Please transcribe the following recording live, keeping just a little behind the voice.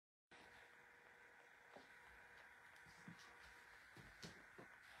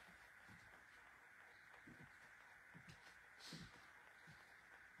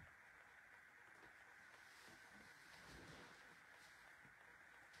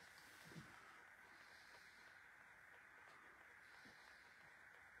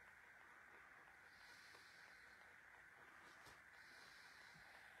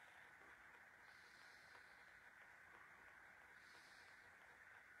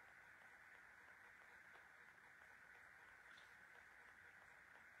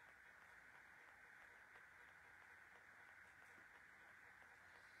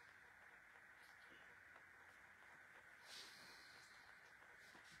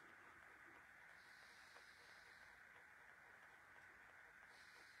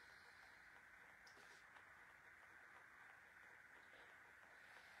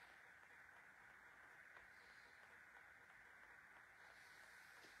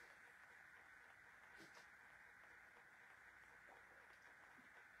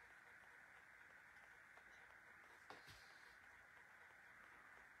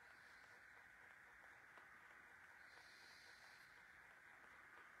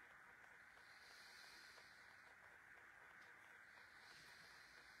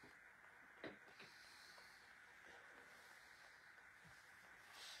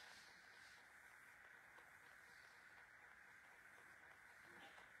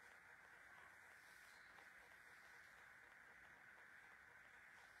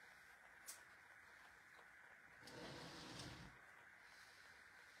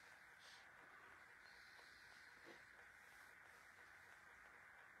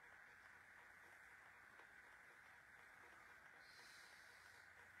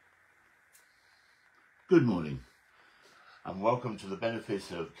Good morning and welcome to the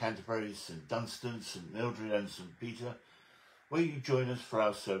benefits of Canterbury, St Dunstan, St Mildred and St Peter, where you join us for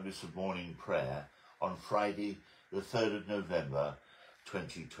our service of morning prayer on Friday the 3rd of November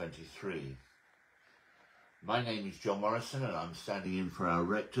 2023. My name is John Morrison and I'm standing in for our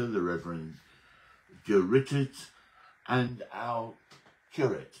rector, the Reverend Joe Richards, and our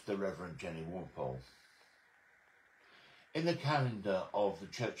curate, the Reverend Jenny Walpole. In the calendar of the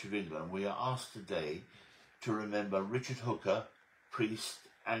Church of England, we are asked today to remember Richard Hooker, priest,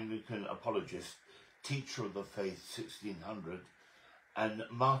 Anglican apologist, teacher of the faith 1600, and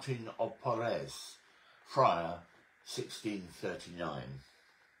Martin of Porres, friar 1639.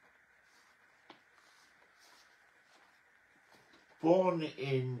 Born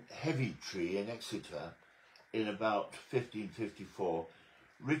in Heavytree in Exeter in about 1554,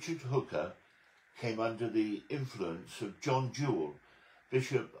 Richard Hooker came under the influence of John Jewell,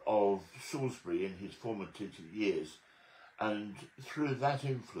 Bishop of Salisbury in his formative years, and through that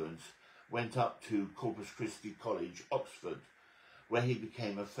influence went up to Corpus Christi College, Oxford, where he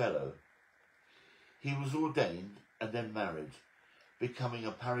became a fellow. He was ordained and then married, becoming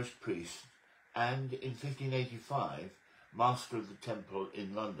a parish priest and, in 1585, Master of the Temple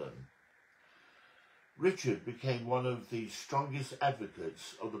in London. Richard became one of the strongest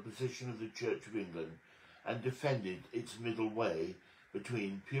advocates of the position of the Church of England and defended its middle way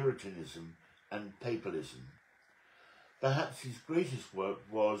between Puritanism and Papalism. Perhaps his greatest work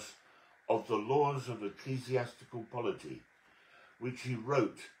was of the Laws of Ecclesiastical Polity, which he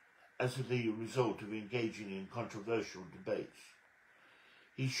wrote as the result of engaging in controversial debates.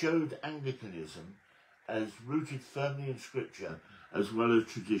 He showed Anglicanism as rooted firmly in Scripture as well as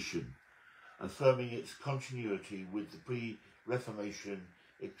tradition, affirming its continuity with the pre-Reformation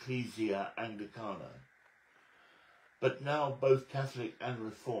Ecclesia Anglicana. But now both Catholic and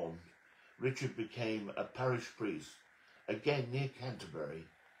Reformed, Richard became a parish priest, again near Canterbury,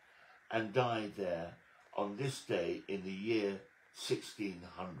 and died there on this day in the year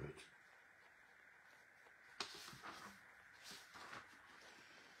 1600.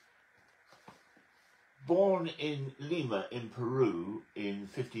 Born in Lima in Peru in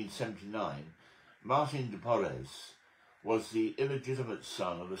 1579, Martin de Porres was the illegitimate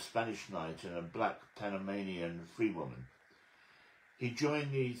son of a Spanish knight and a black Panamanian freewoman. He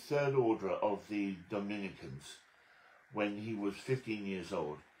joined the Third Order of the Dominicans when he was 15 years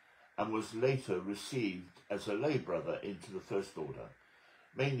old and was later received as a lay brother into the First Order,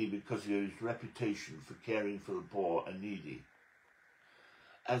 mainly because of his reputation for caring for the poor and needy.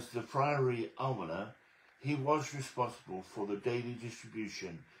 As the friary almoner, he was responsible for the daily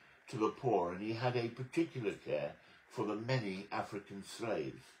distribution to the poor, and he had a particular care for the many African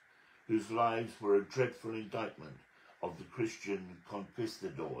slaves, whose lives were a dreadful indictment of the Christian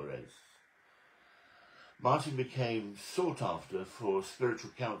conquistadores. Martin became sought after for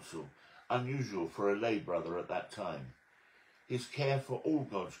spiritual counsel, unusual for a lay brother at that time. His care for all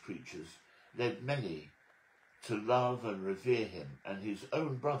God's creatures led many to love and revere him, and his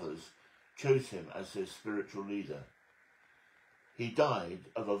own brothers chose him as their spiritual leader. He died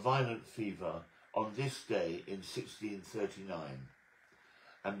of a violent fever on this day in 1639,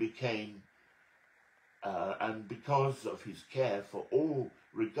 and because of his care for all,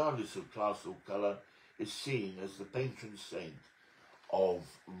 regardless of class or colour, is seen as the patron saint of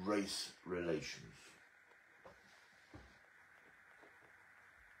race relations.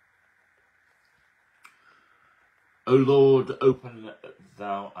 O Lord, open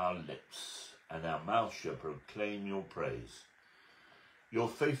thou our lips, and our mouth shall proclaim your praise. Your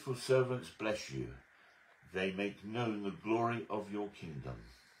faithful servants bless you. They make known the glory of your kingdom.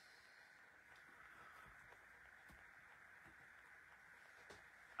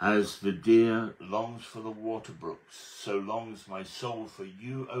 As the deer longs for the water brooks, so longs my soul for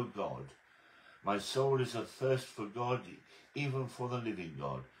you, O God. My soul is athirst for God, even for the living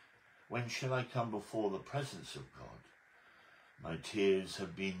God. When shall I come before the presence of God? My tears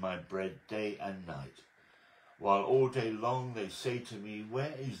have been my bread day and night, while all day long they say to me,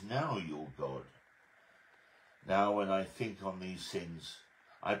 where is now your God? Now when I think on these things,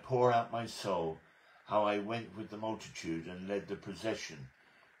 I pour out my soul, how I went with the multitude and led the procession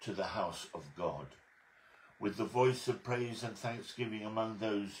to the house of God, with the voice of praise and thanksgiving among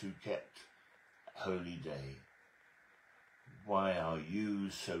those who kept holy day. Why are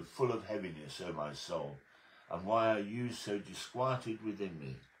you so full of heaviness, O my soul? And why are you so disquieted within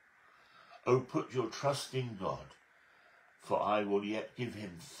me? O put your trust in God, for I will yet give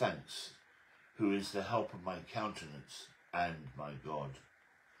him thanks, who is the help of my countenance and my God.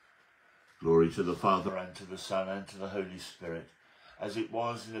 Glory to the Father, and to the Son, and to the Holy Spirit, as it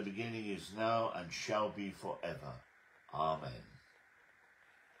was in the beginning, is now, and shall be forever. Amen.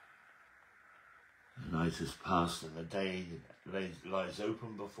 The night has passed and the day lies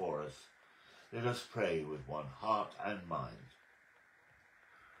open before us. Let us pray with one heart and mind.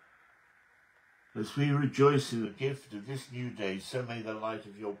 As we rejoice in the gift of this new day, so may the light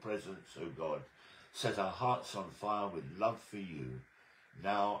of your presence, O God, set our hearts on fire with love for you,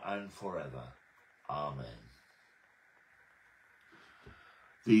 now and forever. Amen.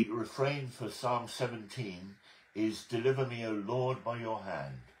 The refrain for Psalm 17 is, "Deliver me, O Lord, by your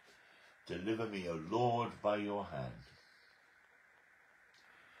hand. Deliver me, O Lord, by your hand."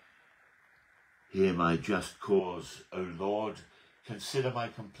 Hear my just cause, O Lord. Consider my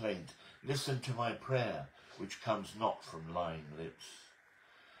complaint. Listen to my prayer, which comes not from lying lips.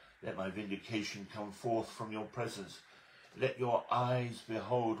 Let my vindication come forth from your presence. Let your eyes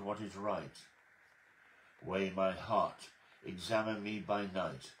behold what is right. Weigh my heart. Examine me by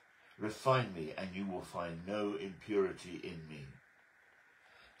night. Refine me, and you will find no impurity in me.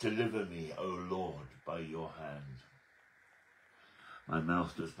 Deliver me, O Lord, by your hand. My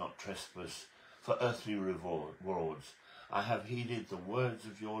mouth does not trespass for earthly rewards. I have heeded the words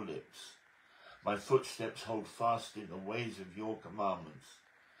of your lips. My footsteps hold fast in the ways of your commandments.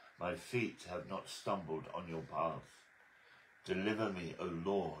 My feet have not stumbled on your paths. Deliver me, O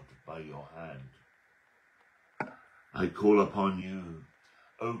Lord, by your hand. I call upon you,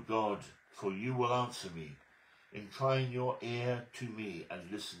 O God, for you will answer me. Incline your ear to me and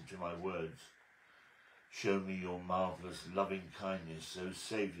listen to my words. Show me your marvelous loving kindness, O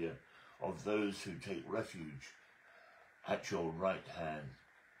Saviour of those who take refuge at your right hand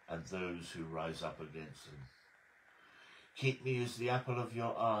and those who rise up against them. Keep me as the apple of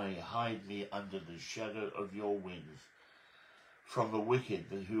your eye. Hide me under the shadow of your wings, from the wicked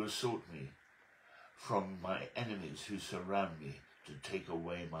who assault me, from my enemies who surround me to take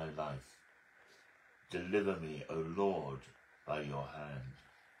away my life. Deliver me, O Lord, by your hand.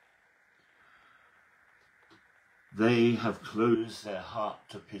 They have closed their heart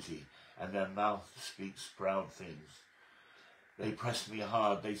to pity, and their mouth speaks proud things. They press me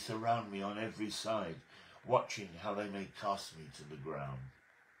hard, they surround me on every side, watching how they may cast me to the ground.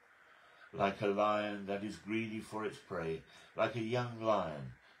 Like a lion that is greedy for its prey, like a young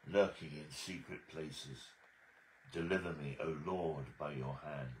lion lurking in secret places. Deliver me, O Lord, by your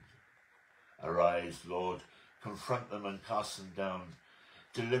hand. Arise, Lord, confront them and cast them down.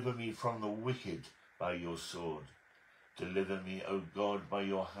 Deliver me from the wicked by your sword. Deliver me, O God, by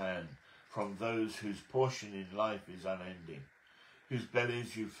your hand, from those whose portion in life is unending, whose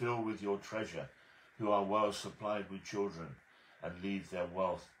bellies you fill with your treasure, who are well supplied with children, and leave their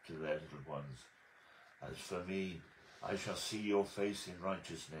wealth to their little ones. As for me, I shall see your face in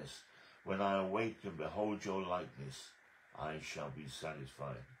righteousness. When I awake and behold your likeness, I shall be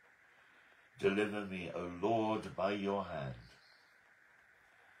satisfied. Deliver me, O Lord, by your hand.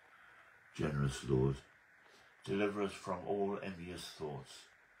 Generous Lord, deliver us from all envious thoughts.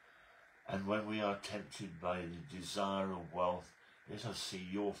 And when we are tempted by the desire of wealth, let us see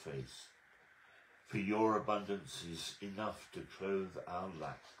your face. For your abundance is enough to clothe our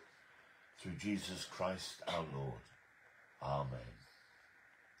lack. Through Jesus Christ our Lord. Amen.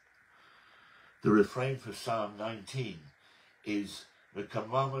 The refrain for Psalm 19 is, "The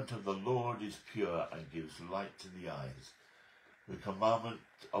commandment of the Lord is pure and gives light to the eyes." The commandment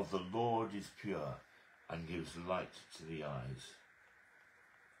of the Lord is pure and gives light to the eyes.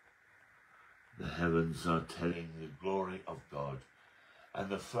 The heavens are telling the glory of God, and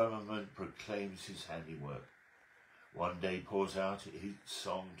the firmament proclaims his handiwork. One day pours out his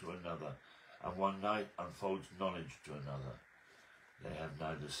song to another, and one night unfolds knowledge to another. They have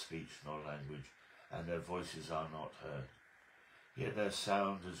neither speech nor language, and their voices are not heard. Yet their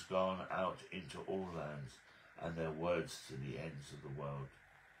sound has gone out into all lands, and their words to the ends of the world.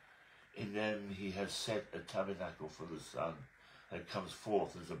 In them he has set a tabernacle for the sun, that comes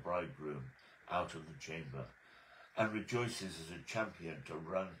forth as a bridegroom out of the chamber, and rejoices as a champion to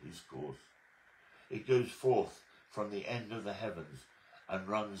run his course. It goes forth from the end of the heavens, and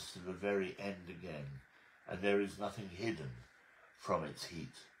runs to the very end again, and there is nothing hidden from its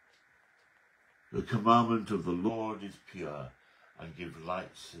heat. The commandment of the Lord is pure, and gives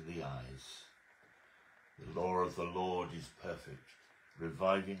light to the eyes. The law of the Lord is perfect,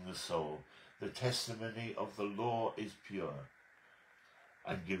 reviving the soul. The testimony of the law is pure,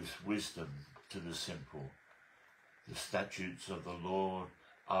 and gives wisdom to the simple. The statutes of the Lord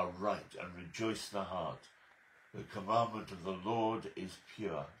are right, and rejoice the heart. The commandment of the Lord is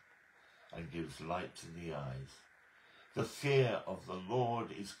pure, and gives light to the eyes. The fear of the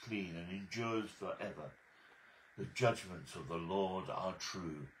Lord is clean, and endures forever. The judgments of the Lord are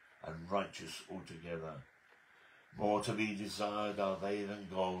true and righteous altogether. More to be desired are they than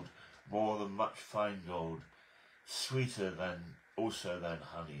gold, more than much fine gold, sweeter than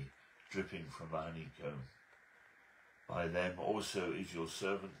honey, dripping from a honeycomb. By them also is your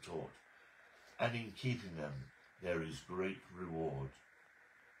servant taught, and in keeping them there is great reward.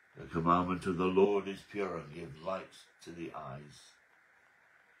 The commandment of the Lord is pure and gives light to the eyes.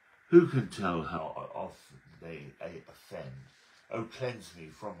 Who can tell how often they offend? O cleanse me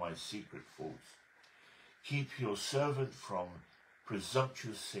from my secret faults. Keep your servant from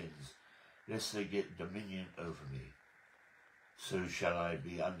presumptuous sins, lest they get dominion over me. So shall I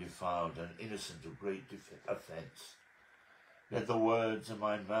be undefiled and innocent of great offence. Let the words of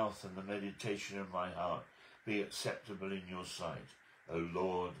my mouth and the meditation of my heart be acceptable in your sight, O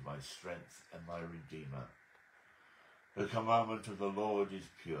Lord, my strength and my Redeemer. The commandment of the Lord is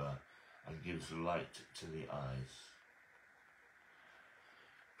pure and gives light to the eyes.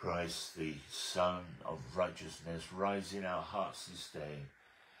 Christ, the Son of righteousness, rise in our hearts this day.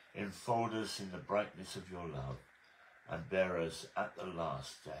 Enfold us in the brightness of your love, and bear us at the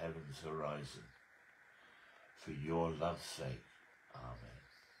last to heaven's horizon. For your love's sake. Amen.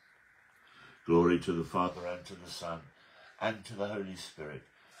 Glory to the Father, and to the Son, and to the Holy Spirit,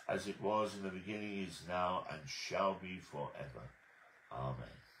 as it was in the beginning, is now, and shall be forever.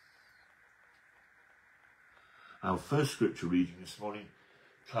 Amen. Our first scripture reading this morning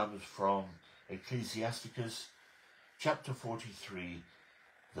comes from Ecclesiasticus chapter 43,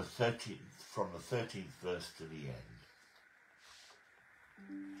 from the 13th verse to the end.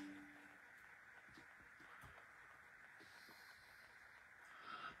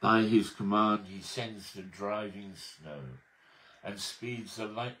 By his command he sends the driving snow, and speeds the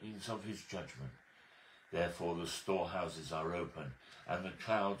lightnings of his judgment. Therefore the storehouses are open, and the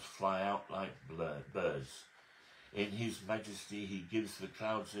clouds fly out like birds. In his majesty he gives the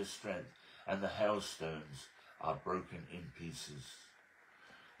clouds their strength, and the hailstones are broken in pieces.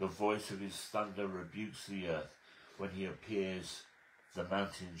 The voice of his thunder rebukes the earth. When he appears, the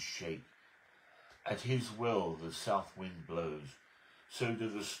mountains shake. At his will the south wind blows. So do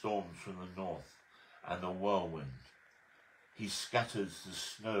the storms from the north, and the whirlwind. He scatters the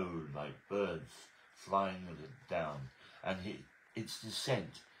snow like birds flying down, and its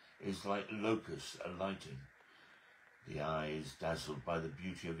descent is like locusts alighting. The eye is dazzled by the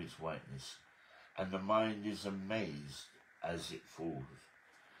beauty of its whiteness, and the mind is amazed as it falls.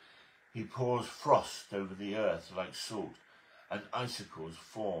 He pours frost over the earth like salt, and icicles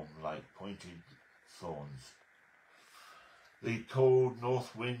form like pointed thorns. The cold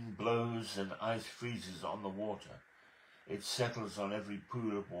north wind blows, and ice freezes on the water. It settles on every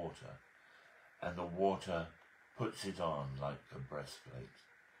pool of water, and the water puts it on like a breastplate.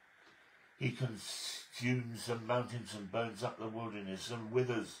 He consumes the mountains and burns up the wilderness, and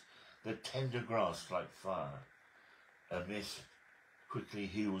withers the tender grass like fire. A mist quickly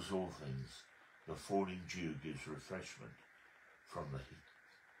heals all things. The falling dew gives refreshment from the heat.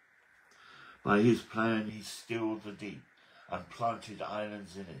 By his plan he stilled the deep, and planted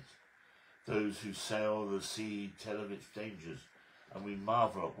islands in it. Those who sail the sea tell of its dangers, and we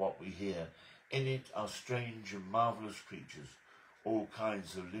marvel at what we hear. In it are strange and marvellous creatures, all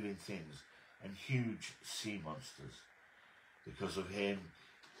kinds of living things, and huge sea monsters. Because of him,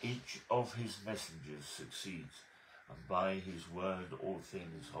 each of his messengers succeeds, and by his word all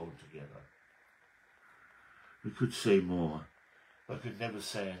things hold together. We could say more, but could never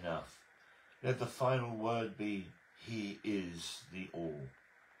say enough. Let the final word be, he is the all.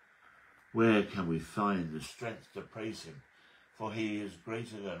 Where can we find the strength to praise him? For he is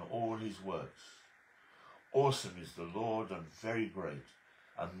greater than all his works. Awesome is the Lord and very great,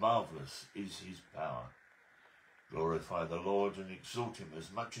 and marvellous is his power. Glorify the Lord and exalt him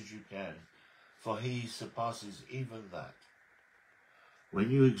as much as you can, for he surpasses even that.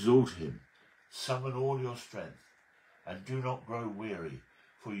 When you exalt him, summon all your strength, and do not grow weary,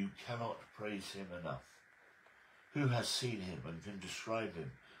 for you cannot praise him enough. Who has seen him and can describe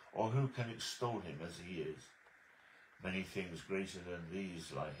him, or who can extol him as he is? Many things greater than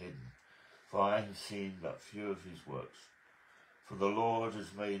these lie hidden, for I have seen but few of his works. For the Lord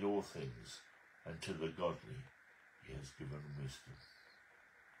has made all things, and to the godly he has given wisdom.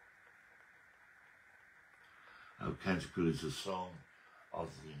 Our canticle is a song of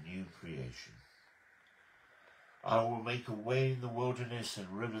the new creation. I will make a way in the wilderness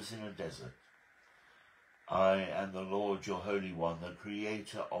and rivers in a desert. I am the Lord your Holy One, the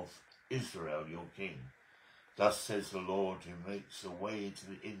Creator of Israel your King. Thus says the Lord, who makes a way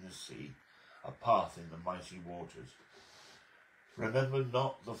in the sea, a path in the mighty waters. Remember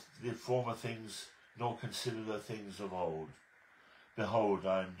not the former things, nor consider the things of old. Behold,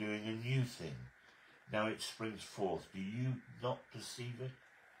 I am doing a new thing. Now it springs forth. Do you not perceive it?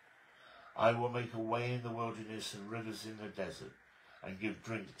 I will make a way in the wilderness and rivers in the desert, and give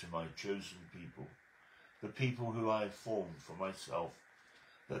drink to my chosen people, the people who I have formed for myself,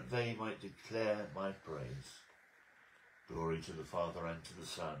 that they might declare my praise. Glory to the Father, and to the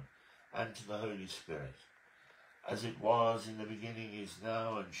Son, and to the Holy Spirit, as it was in the beginning, is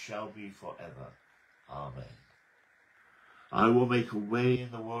now, and shall be forever. Amen. I will make a way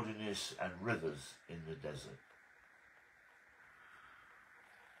in the wilderness and rivers in the desert.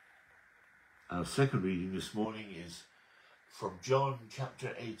 Our second reading this morning is from John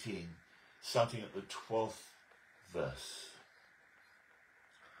chapter 18, starting at the 12th verse.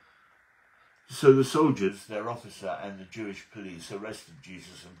 So the soldiers, their officer, and the Jewish police arrested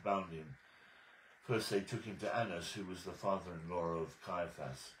Jesus and bound him. First they took him to Annas, who was the father-in-law of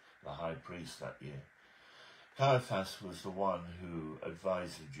Caiaphas, the high priest that year. Caiaphas was the one who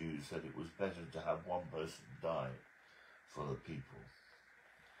advised the Jews that it was better to have one person die for the people.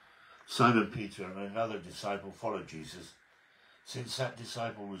 Simon Peter and another disciple followed Jesus. Since that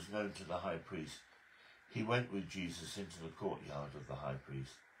disciple was known to the high priest, he went with Jesus into the courtyard of the high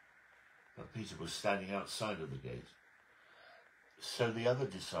priest. But Peter was standing outside of the gate. So the other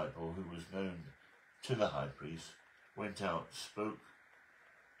disciple, who was known to the high priest, went out, spoke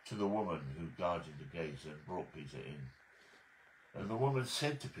to the woman who guarded the gate, and brought Peter in. And the woman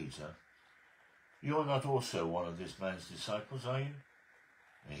said to Peter, "You are not also one of this man's disciples, are you?"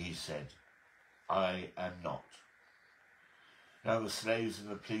 And he said, "I am not." Now the slaves and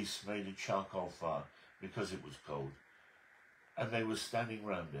the police made a charcoal fire because it was cold, and they were standing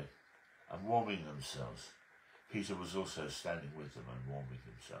round it and warming themselves. Peter was also standing with them and warming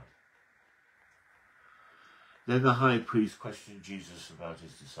himself. Then the high priest questioned Jesus about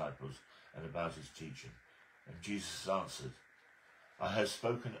his disciples and about his teaching. And Jesus answered, "I have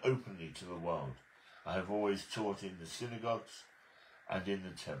spoken openly to the world. I have always taught in the synagogues and in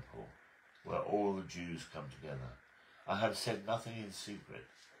the temple, where all the Jews come together. I have said nothing in secret.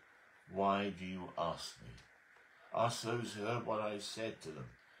 Why do you ask me? Ask those who heard what I said to them.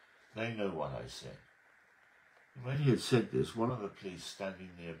 They know what I said." And when he had said this, one of the police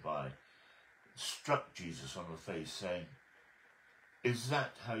standing nearby struck Jesus on the face, saying, "Is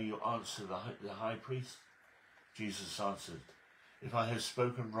that how you answer the high priest?" Jesus answered, "If I have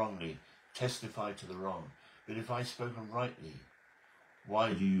spoken wrongly, testify to the wrong. But if I have spoken rightly,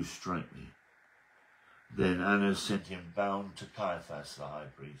 why do you strike me?" Then Annas sent him bound to Caiaphas, the high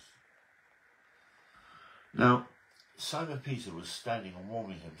priest. Now Simon Peter was standing and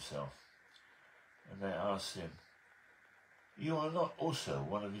warming himself, and they asked him, "You are not also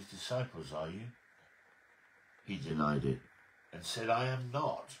one of his disciples, are you?" He denied it and said, "I am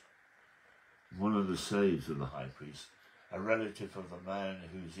not." One of the slaves of the high priest, a relative of the man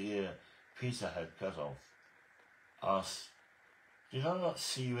whose ear Peter had cut off, asked, "Did I not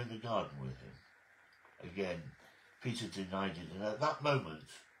see you in the garden with him?" Again, Peter denied it, and at that moment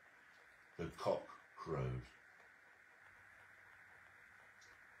the cock crowed.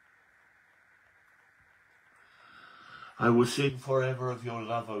 I will sing forever of your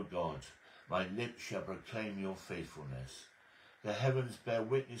love, O God. My lips shall proclaim your faithfulness. The heavens bear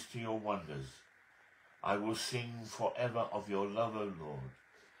witness to your wonders. I will sing forever of your love, O Lord.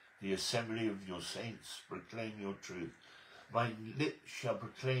 The assembly of your saints proclaim your truth. My lips shall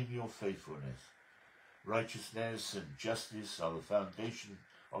proclaim your faithfulness. Righteousness and justice are the foundation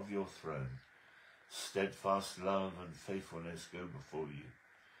of your throne. Steadfast love and faithfulness go before you.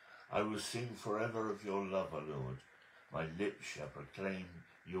 I will sing forever of your love, O Lord. My lips shall proclaim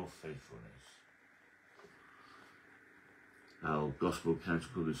your faithfulness. Our gospel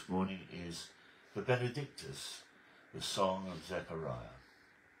canticle this morning is the Benedictus, the song of Zechariah.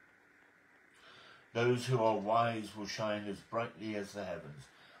 Those who are wise will shine as brightly as the heavens,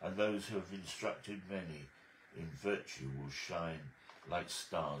 and those who have instructed many in virtue will shine like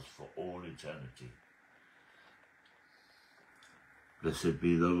stars for all eternity. Blessed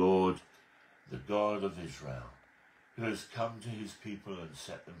be the Lord, the God of Israel, who has come to his people and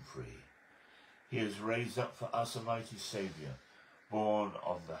set them free. He has raised up for us a mighty Saviour, born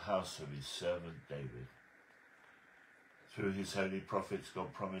of the house of his servant David. Through his holy prophets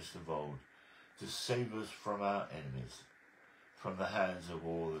God promised of old to save us from our enemies, from the hands of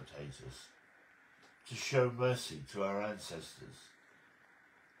all that hate us, to show mercy to our ancestors,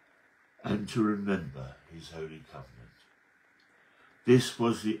 and to remember his holy covenant. This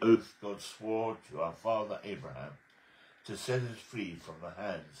was the oath God swore to our father Abraham, to set us free from the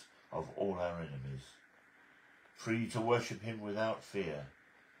hands of all our enemies, free to worship him without fear,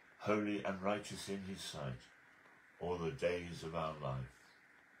 holy and righteous in his sight, all the days of our life.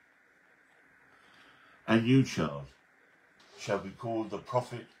 And you, child, shall be called the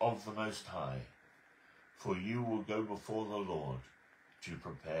prophet of the Most High, for you will go before the Lord to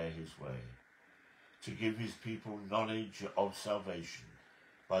prepare his way, to give his people knowledge of salvation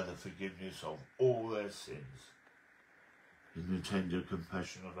by the forgiveness of all their sins. In the tender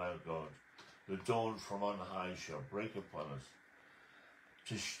compassion of our God, the dawn from on high shall break upon us,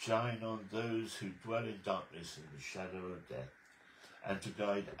 to shine on those who dwell in darkness and the shadow of death, and to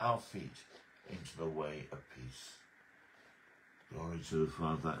guide our feet into the way of peace. Glory to the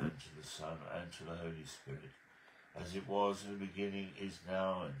Father, and to the Son, and to the Holy Spirit, as it was in the beginning, is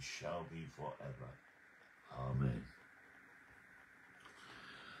now, and shall be forever. Amen.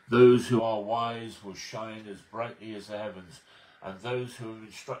 Those who are wise will shine as brightly as the heavens, and those who have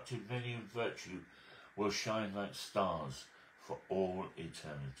instructed many in virtue will shine like stars for all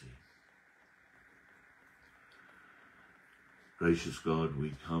eternity. Gracious God,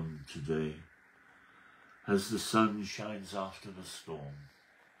 we come today as the sun shines after the storm,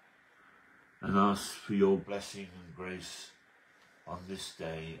 and ask for your blessing and grace on this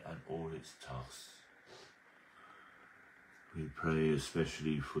day and all its tasks. We pray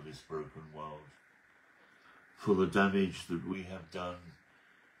especially for this broken world, for the damage that we have done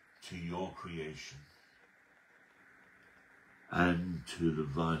to your creation, and to the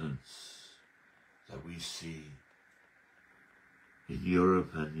violence that we see in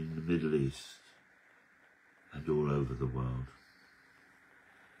Europe and in the Middle East and all over the world.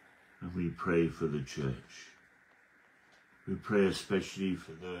 And we pray for the church. We pray especially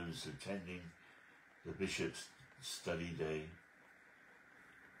for those attending the Bishop's Study Day,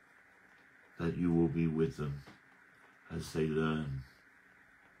 that you will be with them as they learn,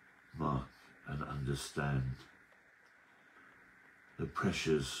 mark and understand the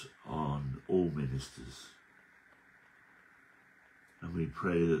pressures on all ministers. And we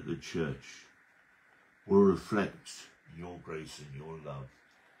pray that the church will reflect your grace and your love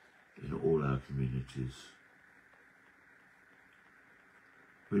in all our communities.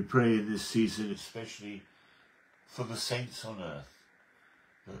 We pray in this season especially for the saints on earth,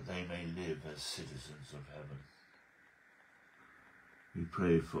 that they may live as citizens of heaven. We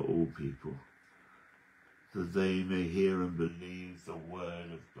pray for all people, that they may hear and believe the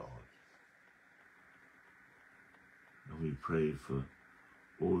word of God. And we pray for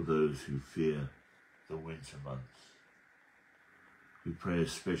all those who fear the winter months. We pray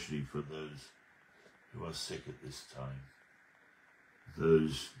especially for those who are sick at this time,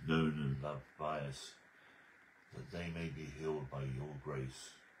 those known and loved by us, that they may be healed by your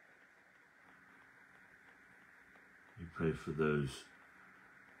grace. We pray for those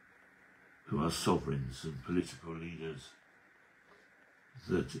who are sovereigns and political leaders,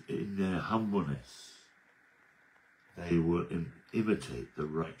 that in their humbleness they will imitate the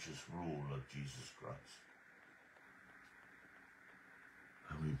righteous rule of Jesus Christ.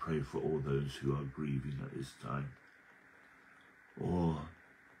 And we pray for all those who are grieving at this time, or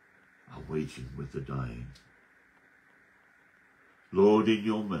are waiting with the dying. Lord, in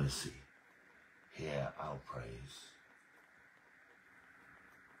your mercy, hear our praise.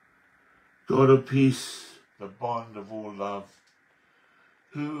 God of peace, the bond of all love,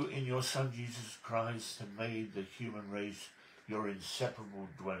 who in your Son Jesus Christ have made the human race your inseparable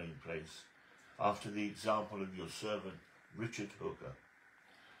dwelling place, after the example of your servant Richard Hooker,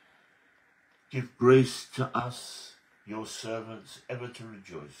 give grace to us, your servants, ever to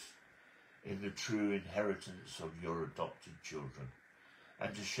rejoice in the true inheritance of your adopted children,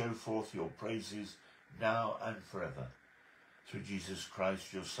 and to show forth your praises now and forever. Through Jesus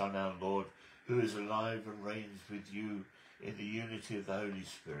Christ, your Son, our Lord, who is alive and reigns with you in the unity of the Holy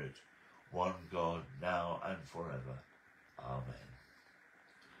Spirit, one God, now and forever. Amen.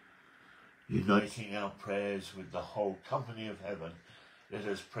 Uniting our prayers with the whole company of heaven, let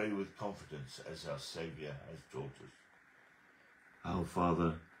us pray with confidence as our Saviour has taught us. Our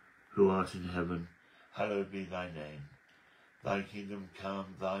Father, who art in heaven, hallowed be thy name. Thy kingdom come,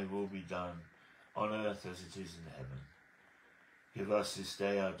 thy will be done, on earth as it is in heaven. Give us this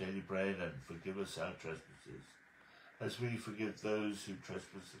day our daily bread, and forgive us our trespasses, as we forgive those who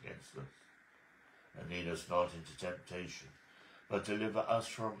trespass against us. And lead us not into temptation, but deliver us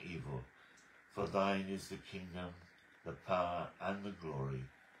from evil. For thine is the kingdom, the power, and the glory,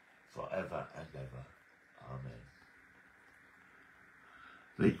 forever and ever. Amen.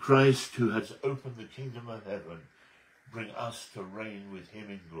 May Christ, who has opened the kingdom of heaven, bring us to reign with him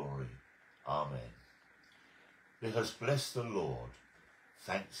in glory. Amen. Let us bless the Lord.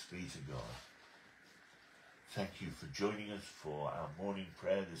 Thanks be to God. Thank you for joining us for our morning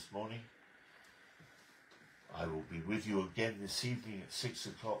prayer this morning. I will be with you again this evening at 6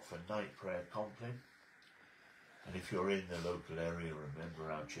 o'clock for night prayer compline. And if you're in the local area,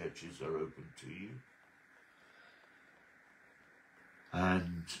 remember our churches are open to you.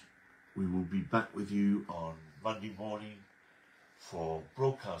 And we will be back with you on Monday morning for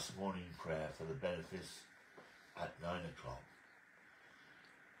broadcast morning prayer for the benefice at 9 o'clock.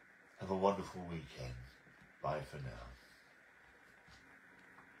 Have a wonderful weekend. Bye for now.